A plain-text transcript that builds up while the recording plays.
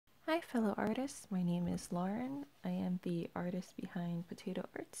Hi fellow artists, my name is Lauren. I am the artist behind Potato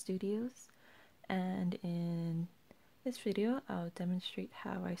Art Studios, and in this video I'll demonstrate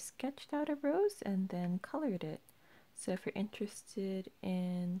how I sketched out a rose and then colored it. So if you're interested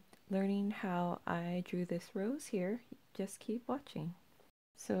in learning how I drew this rose here, just keep watching.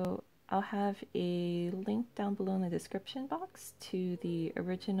 So I'll have a link down below in the description box to the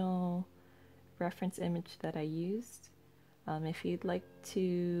original reference image that I used. If you'd like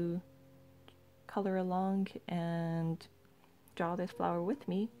to color along and draw this flower with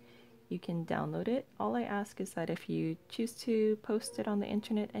me, you can download it. All I ask is that if you choose to post it on the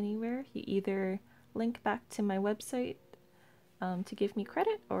internet anywhere, you either link back to my website to give me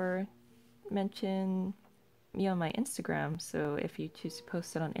credit or mention me on my Instagram. So if you choose to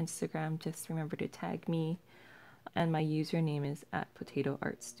post it on Instagram, just remember to tag me, and my username is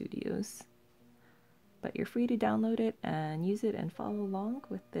 @PotatoArtStudios. But you're free to download it and use it and follow along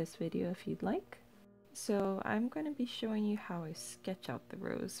with this video if you'd like. So I'm going to be showing you how I sketch out the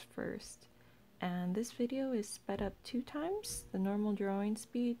rose first. And this video is sped up 2 times the normal drawing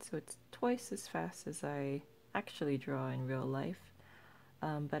speed, so it's twice as fast as I actually draw in real life.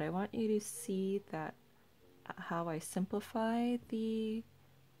 But I want you to see that how I simplify the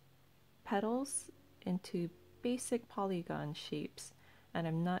petals into basic polygon shapes, and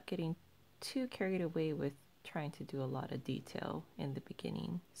I'm not getting too carried away with trying to do a lot of detail in the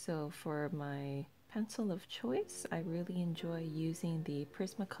beginning. So for my pencil of choice, I really enjoy using the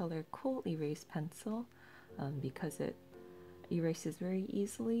Prismacolor Cool Erase pencil because it erases very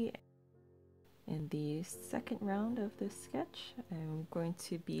easily. In the second round of this sketch, I'm going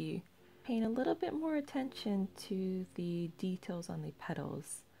to be paying a little bit more attention to the details on the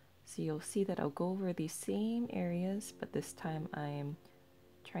petals. So you'll see that I'll go over the same areas, but this time I'm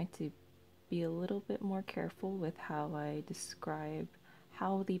trying to be a little bit more careful with how I describe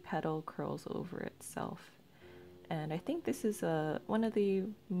how the petal curls over itself. And I think this is one of the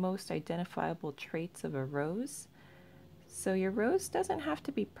most identifiable traits of a rose. So your rose doesn't have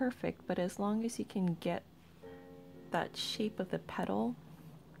to be perfect, but as long as you can get that shape of the petal,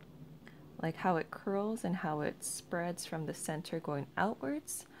 like how it curls and how it spreads from the center going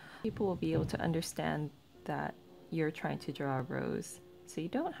outwards, people will be able to understand that you're trying to draw a rose. So you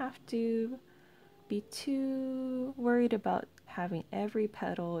don't have to be too worried about having every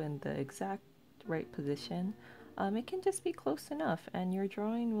petal in the exact right position. It can just be close enough and your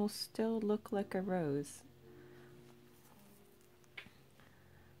drawing will still look like a rose.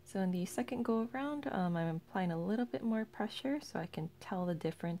 So in the second go around, I'm applying a little bit more pressure so I can tell the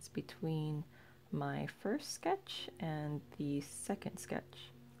difference between my first sketch and the second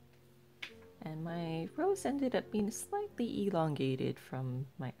sketch. And my rose ended up being slightly elongated from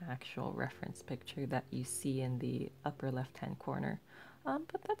my actual reference picture that you see in the upper left-hand corner.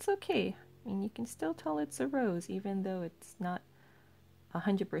 But that's okay. I mean, you can still tell it's a rose even though it's not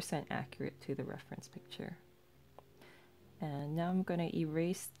 100% accurate to the reference picture. And now I'm going to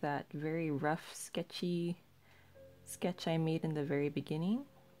erase that very rough, sketchy sketch I made in the very beginning.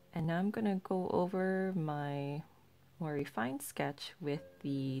 And now I'm going to go over my more refined sketch with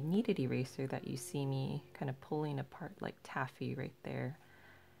the kneaded eraser that you see me kind of pulling apart like taffy right there.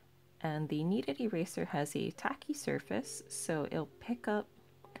 And the kneaded eraser has a tacky surface, so it'll pick up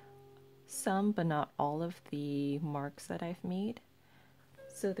some but not all of the marks that I've made.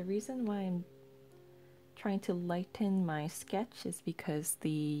 So the reason why I'm trying to lighten my sketch is because the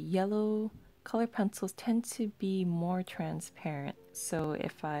yellow color pencils tend to be more transparent. So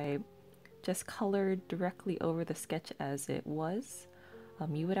if I just colored directly over the sketch as it was,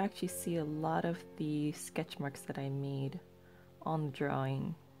 you would actually see a lot of the sketch marks that I made on the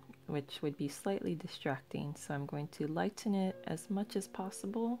drawing, which would be slightly distracting. So I'm going to lighten it as much as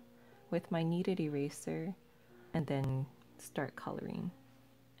possible with my kneaded eraser and then start coloring.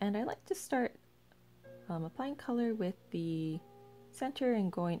 And I like to start applying color with the center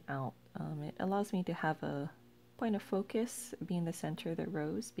and going out. It allows me to have a point of focus being the center of the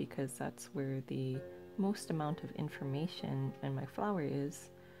rose because that's where the most amount of information in my flower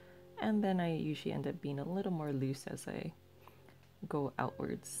is, and then I usually end up being a little more loose as I go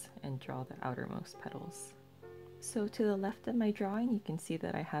outwards and draw the outermost petals. So to the left of my drawing you can see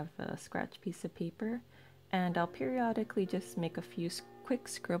that I have a scratch piece of paper, and I'll periodically just make a few quick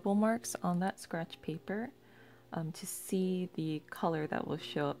scribble marks on that scratch paper to see the color that will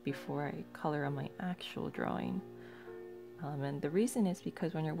show up before I color on my actual drawing. And the reason is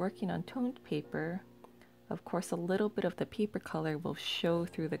because when you're working on toned paper, of course a little bit of the paper color will show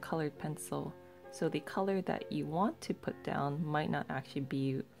through the colored pencil. So the color that you want to put down might not actually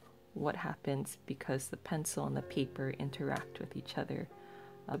be what happens because the pencil and the paper interact with each other.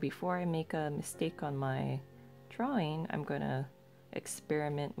 Before I make a mistake on my drawing, I'm going to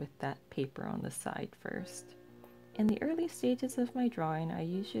experiment with that paper on the side first. In the early stages of my drawing, I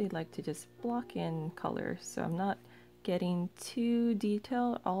usually like to just block in color, so I'm not getting too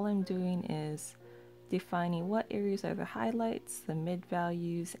detailed. All I'm doing is defining what areas are the highlights, the mid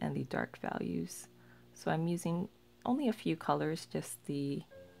values, and the dark values. So I'm using only a few colors, just the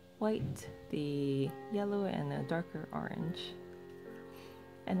white, the yellow, and a darker orange.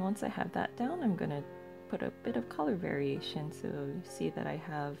 And once I have that down, I'm going to put a bit of color variation. So you see that I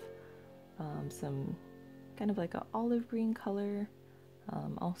have some kind of like an olive green color,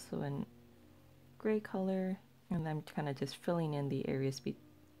 also a gray color, and I'm kind of just filling in the areas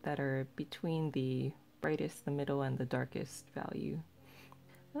that are between the brightest, the middle, and the darkest value.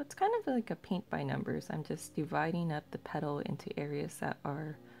 So it's kind of like a paint by numbers. I'm just dividing up the petal into areas that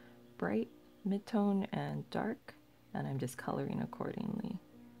are bright, mid-tone, and dark, and I'm just coloring accordingly.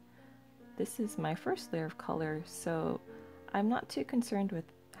 This is my first layer of color, so I'm not too concerned with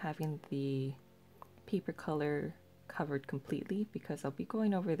having the paper color covered completely because I'll be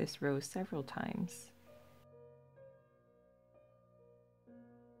going over this rose several times.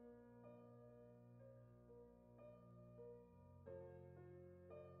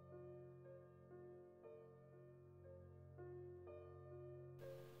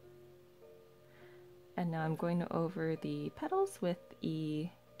 And now I'm going over the petals with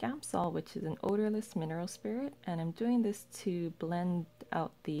a Gamsol, which is an odorless mineral spirit, and I'm doing this to blend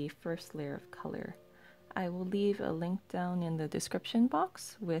out the first layer of color. I will leave a link down in the description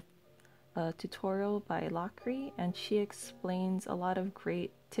box with a tutorial by Lockery, and she explains a lot of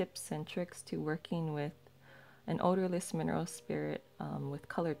great tips and tricks to working with an odorless mineral spirit with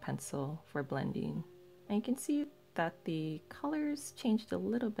colored pencil for blending. And you can see that the colors changed a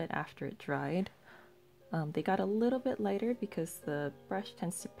little bit after it dried. They got a little bit lighter because the brush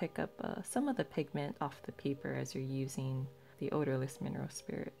tends to pick up some of the pigment off the paper as you're using the odorless mineral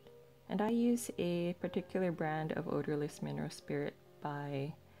spirit. And I use a particular brand of odorless mineral spirit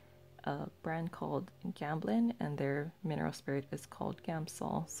by a brand called Gamblin, and their mineral spirit is called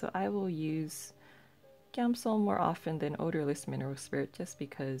Gamsol. So I will use Gamsol more often than odorless mineral spirit just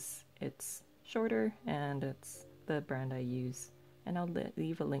because it's shorter and it's the brand I use. And I'll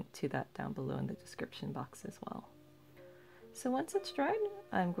leave a link to that down below in the description box as well. So once it's dried,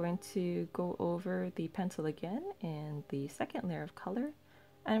 I'm going to go over the pencil again in the second layer of color,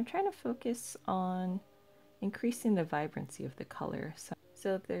 and I'm trying to focus on increasing the vibrancy of the color.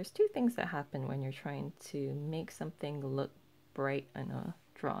 So there's two things that happen when you're trying to make something look bright in a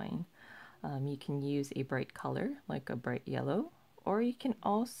drawing. You can use a bright color, like a bright yellow, or you can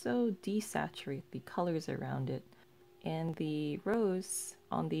also desaturate the colors around it. And the rose,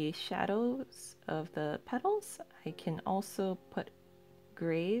 on the shadows of the petals, I can also put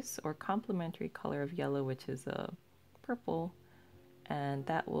grays or complementary color of yellow, which is a purple, and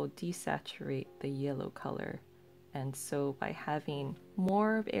that will desaturate the yellow color. And so by having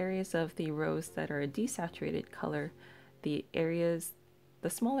more of areas of the rose that are a desaturated color, the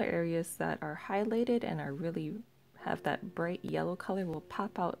smaller areas that are highlighted and are really have that bright yellow color will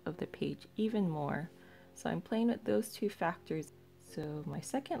pop out of the page even more. So I'm playing with those two factors. So my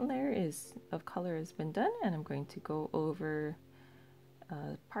second layer of color has been done, and I'm going to go over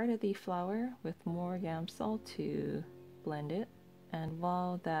part of the flower with more Gamsol to blend it. And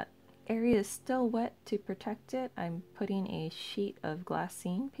while that area is still wet, to protect it, I'm putting a sheet of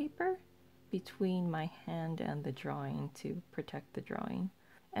glassine paper between my hand and the drawing to protect the drawing.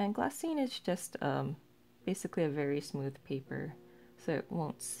 And glassine is just basically a very smooth paper, so it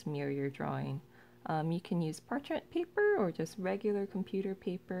won't smear your drawing. You can use parchment paper or just regular computer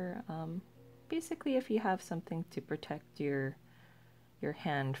paper. Basically, if you have something to protect your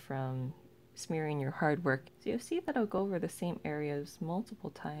hand from smearing your hard work. So you'll see that I'll go over the same areas multiple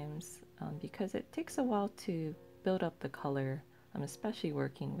times because it takes a while to build up the color, especially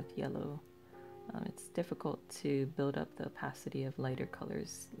working with yellow. It's difficult to build up the opacity of lighter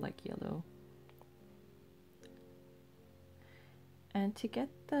colors like yellow. And to get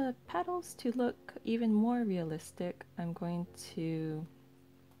the petals to look even more realistic, I'm going to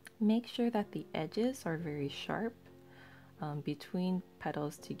make sure that the edges are very sharp between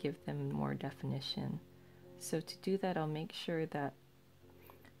petals to give them more definition. So to do that, I'll make sure that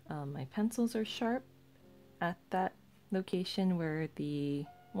my pencils are sharp at that location where the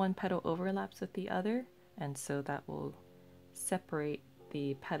one petal overlaps with the other, and so that will separate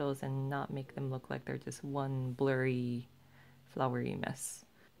the petals and not make them look like they're just one blurry flowery mess.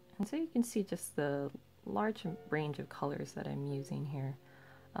 And so you can see just the large range of colors that I'm using here.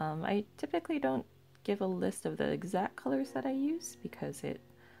 I typically don't give a list of the exact colors that I use because it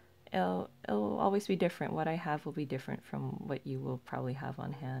it'll always be different. What I have will be different from what you will probably have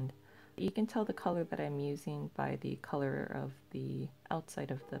on hand. You can tell the color that I'm using by the color of the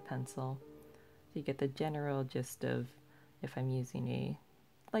outside of the pencil. So you get the general gist of if I'm using a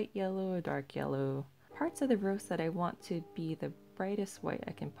light yellow or dark yellow. Parts of the rose that I want to be the brightest white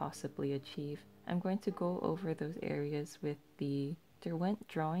I can possibly achieve, I'm going to go over those areas with the Derwent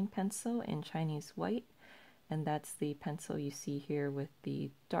drawing pencil in Chinese white, and that's the pencil you see here with the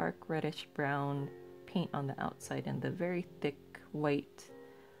dark reddish brown paint on the outside and the very thick white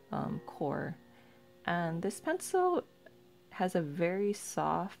core. And this pencil has a very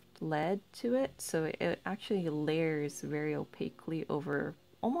soft lead to it, so it actually layers very opaquely over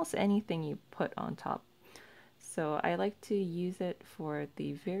almost anything you put on top. So I like to use it for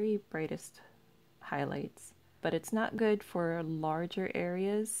the very brightest highlights, but it's not good for larger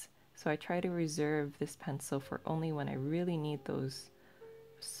areas, so I try to reserve this pencil for only when I really need those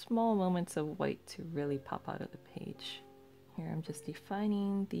small moments of white to really pop out of the page. Here I'm just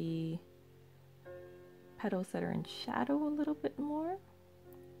defining the petals that are in shadow a little bit more.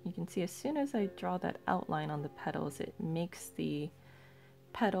 You can see as soon as I draw that outline on the petals, it makes the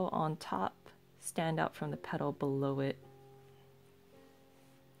petal on top stand out from the petal below it.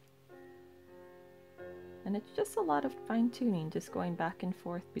 And it's just a lot of fine-tuning, just going back and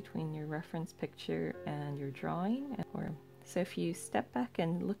forth between your reference picture and your drawing. So if you step back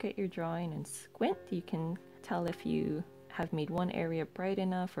and look at your drawing and squint, you can tell if you have made one area bright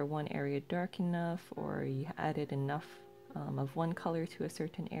enough or one area dark enough, or you added enough of one color to a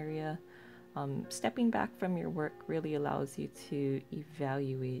certain area. Stepping back from your work really allows you to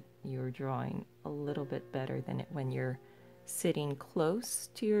evaluate your drawing a little bit better than when you're sitting close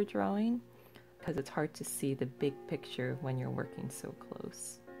to your drawing, because it's hard to see the big picture when you're working so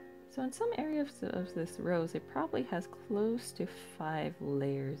close. So in some areas of this rose, it probably has close to 5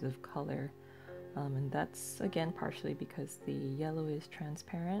 layers of color. And that's again partially because the yellow is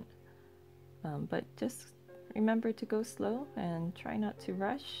transparent. But just remember to go slow and try not to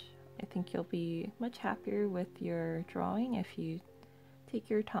rush. I think you'll be much happier with your drawing if you take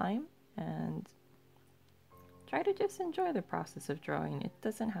your time and try to just enjoy the process of drawing. It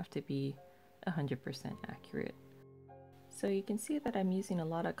doesn't have to be 100% accurate. So you can see that I'm using a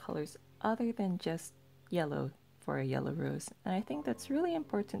lot of colors other than just yellow for a yellow rose. And I think that's really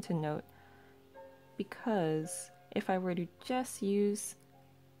important to note, because if I were to just use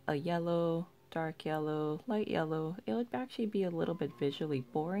a yellow, dark yellow, light yellow, it would actually be a little bit visually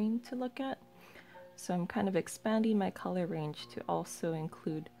boring to look at. So I'm kind of expanding my color range to also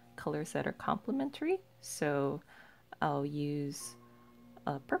include colors that are complementary. So I'll use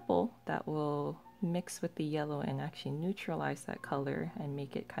a purple that will mix with the yellow and actually neutralize that color and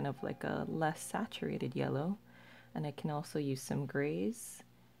make it kind of like a less saturated yellow. And I can also use some grays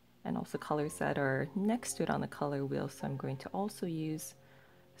and also colors that are next to it on the color wheel. So I'm going to also use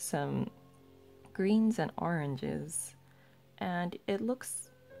some greens and oranges, and it looks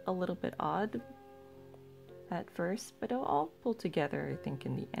a little bit odd at first, but it'll all pull together, I think,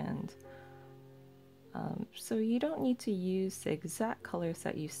 in the end. So you don't need to use the exact colors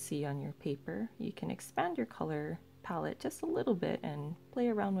that you see on your paper. You can expand your color palette just a little bit and play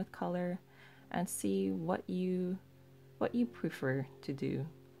around with color and see what you prefer to do.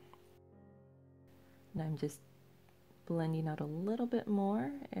 And I'm just blending out a little bit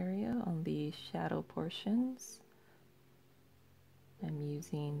more area on the shadow portions. I'm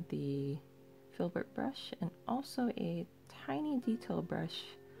using the filbert brush and also a tiny detail brush.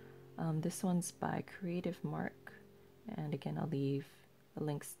 This one's by Creative Mark, and again I'll leave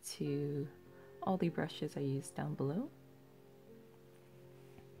links to all the brushes I use down below.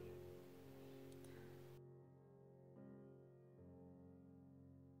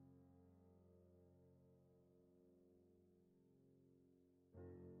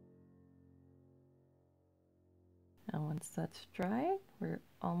 And once that's dry, we're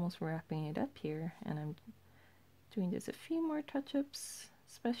almost wrapping it up here, and I'm doing just a few more touch-ups,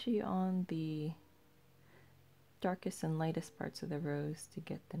 especially on the darkest and lightest parts of the rose to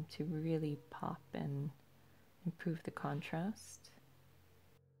get them to really pop and improve the contrast.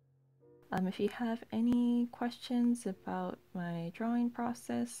 If you have any questions about my drawing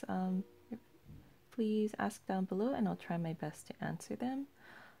process, please ask down below and I'll try my best to answer them.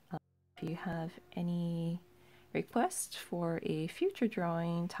 If you have any requests for a future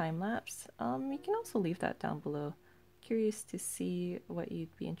drawing time-lapse, you can also leave that down below. Curious to see what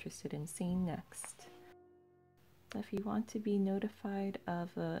you'd be interested in seeing next. If you want to be notified of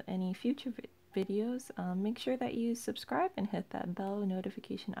any future videos, make sure that you subscribe and hit that bell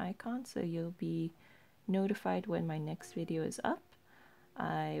notification icon so you'll be notified when my next video is up.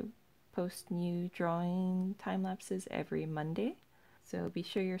 I post new drawing time lapses every Monday. So be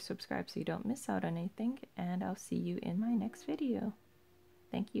sure you're subscribed so you don't miss out on anything, and I'll see you in my next video.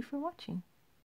 Thank you for watching.